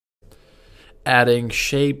adding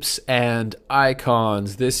shapes and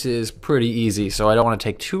icons. This is pretty easy, so I don't want to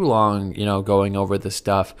take too long, going over this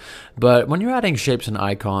stuff. But when you're adding shapes and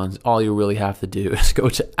icons, all you really have to do is go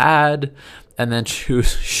to add and then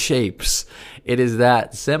choose shapes. It is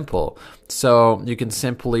that simple. So you can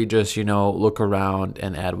simply just, look around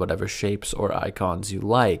and add whatever shapes or icons you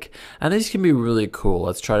like. And these can be really cool.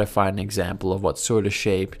 Let's try to find an example of what sort of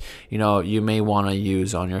shape, you may want to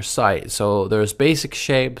use on your site. So there's basic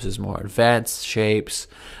shapes, there's more advanced shapes.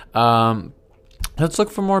 Let's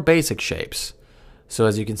look for more basic shapes. So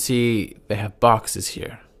as you can see, they have boxes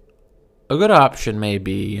here. A good option may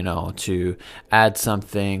be, to add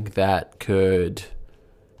something that could,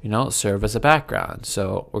 serve as a background.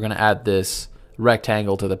 So we're going to add this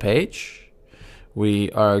rectangle to the page. We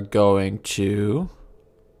are going to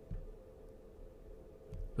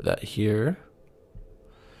put that here.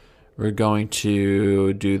 We're going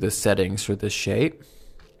to do the settings for this shape.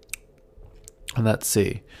 And let's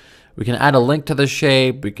see. We can add a link to the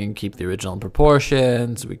shape. We can keep the original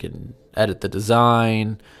proportions. We can edit the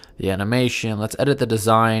design, the animation. Let's edit the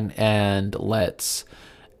design and let's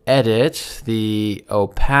edit the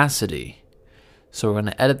opacity. So we're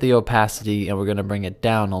going to edit the opacity and we're going to bring it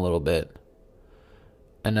down a little bit.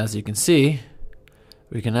 And as you can see,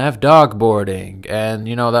 we can have dog boarding, and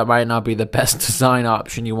that might not be the best design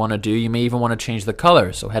option you want to do. You may even want to change the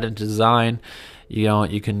color. So head into design.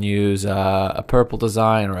 You can use a purple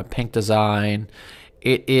design or a pink design.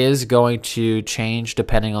 It is going to change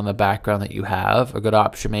depending on the background that you have. A good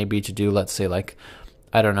option may be to do, let's say, like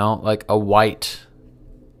a white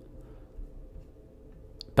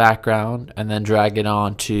background and then drag it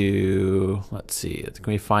on to, let's see,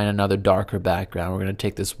 can we find another darker background? We're going to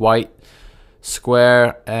take this white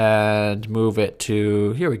square and move it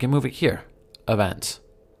to here. We can move it here. Events.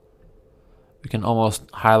 We can almost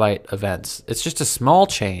highlight events. It's just a small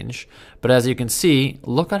change, but as you can see,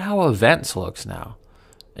 look at how events looks now.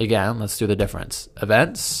 Again, let's do the difference.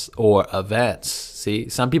 Events or events. See,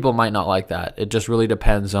 some people might not like that. It just really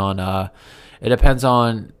depends on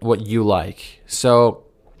what you like. So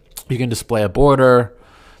you can display a border.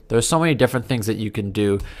 There's so many different things that you can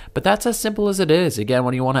do, but that's as simple as it is. Again,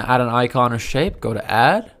 when you want to add an icon or shape, go to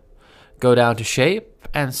add, go down to shape,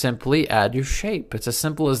 and simply add your shape. It's as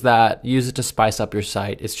simple as that. Use it to spice up your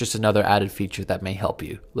site. It's just another added feature that may help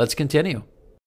you. Let's continue.